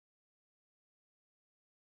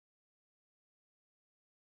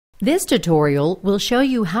This tutorial will show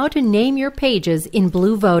you how to name your pages in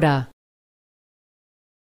BlueVoda.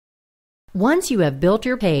 Once you have built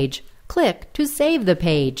your page, click to save the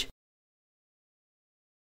page.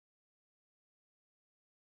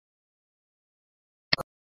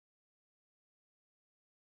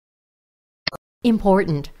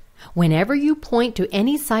 Important: whenever you point to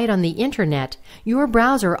any site on the Internet, your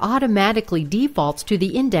browser automatically defaults to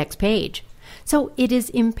the index page. So it is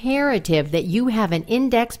imperative that you have an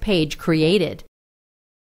index page created.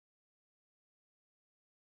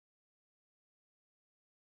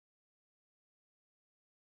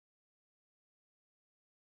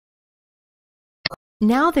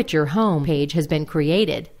 Now that your home page has been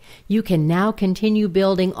created, you can now continue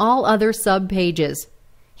building all other sub-pages.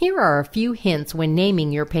 Here are a few hints when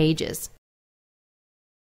naming your pages.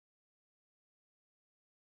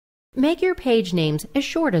 Make your page names as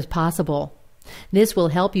short as possible. This will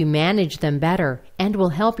help you manage them better and will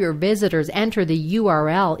help your visitors enter the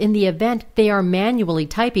URL in the event they are manually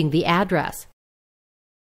typing the address.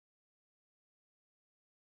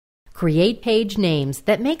 Create page names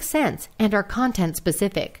that make sense and are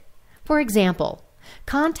content-specific. For example,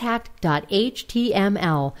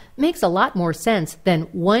 contact.html makes a lot more sense than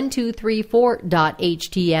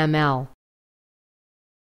 1234.html.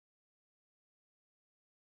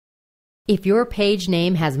 If your page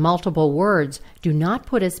name has multiple words, do not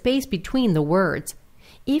put a space between the words.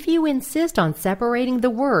 If you insist on separating the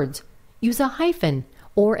words, use a hyphen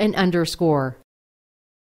or an underscore.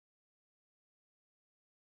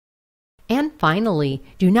 And finally,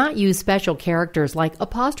 do not use special characters like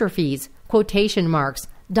apostrophes, quotation marks,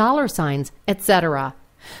 $signs, etc.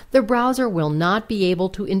 The browser will not be able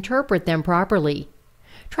to interpret them properly.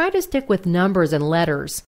 Try to stick with numbers and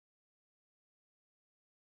letters.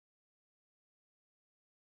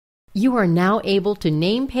 You are now able to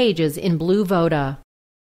name pages in BlueVoda.